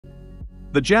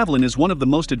The Javelin is one of the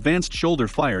most advanced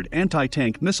shoulder-fired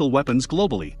anti-tank missile weapons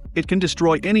globally. It can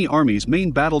destroy any army's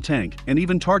main battle tank and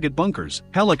even target bunkers,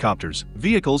 helicopters,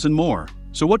 vehicles and more.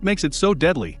 So what makes it so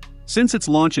deadly? Since its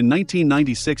launch in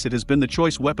 1996, it has been the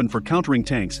choice weapon for countering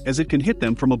tanks as it can hit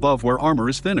them from above where armor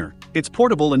is thinner. It's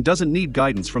portable and doesn't need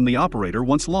guidance from the operator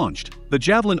once launched. The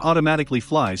Javelin automatically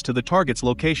flies to the target's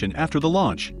location after the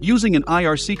launch, using an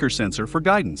IR seeker sensor for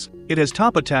guidance. It has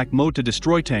top attack mode to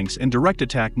destroy tanks and direct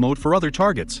attack mode for other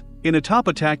targets. In a top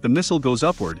attack, the missile goes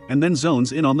upward and then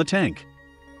zones in on the tank.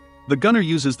 The gunner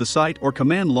uses the Sight or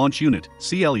Command Launch Unit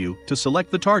 (CLU) to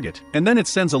select the target, and then it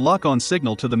sends a lock-on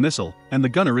signal to the missile, and the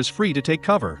gunner is free to take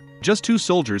cover. Just 2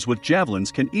 soldiers with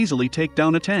javelins can easily take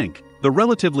down a tank. The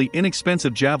relatively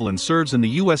inexpensive Javelin serves in the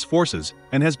US forces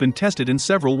and has been tested in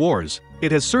several wars.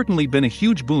 It has certainly been a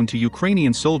huge boon to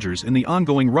Ukrainian soldiers in the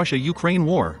ongoing Russia-Ukraine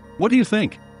war. What do you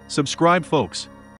think? Subscribe, folks.